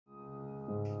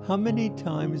How many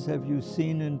times have you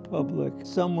seen in public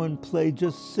someone play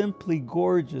just simply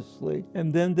gorgeously,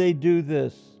 and then they do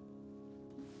this,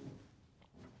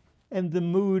 and the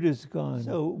mood is gone?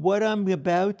 So what I'm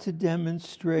about to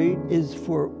demonstrate is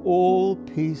for all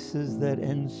pieces that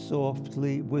end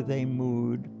softly with a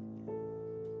mood.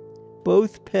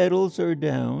 Both pedals are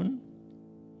down.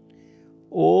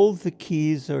 All the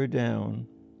keys are down.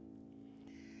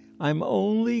 I'm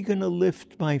only going to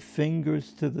lift my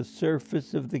fingers to the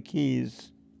surface of the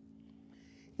keys,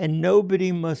 and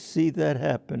nobody must see that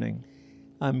happening.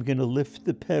 I'm going to lift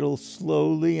the pedal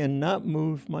slowly and not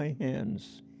move my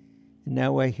hands.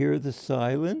 Now I hear the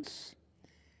silence,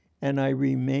 and I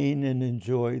remain and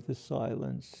enjoy the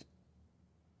silence.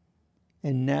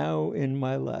 And now in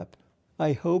my lap.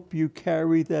 I hope you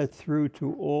carry that through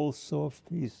to all soft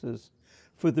pieces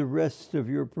for the rest of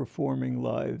your performing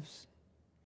lives.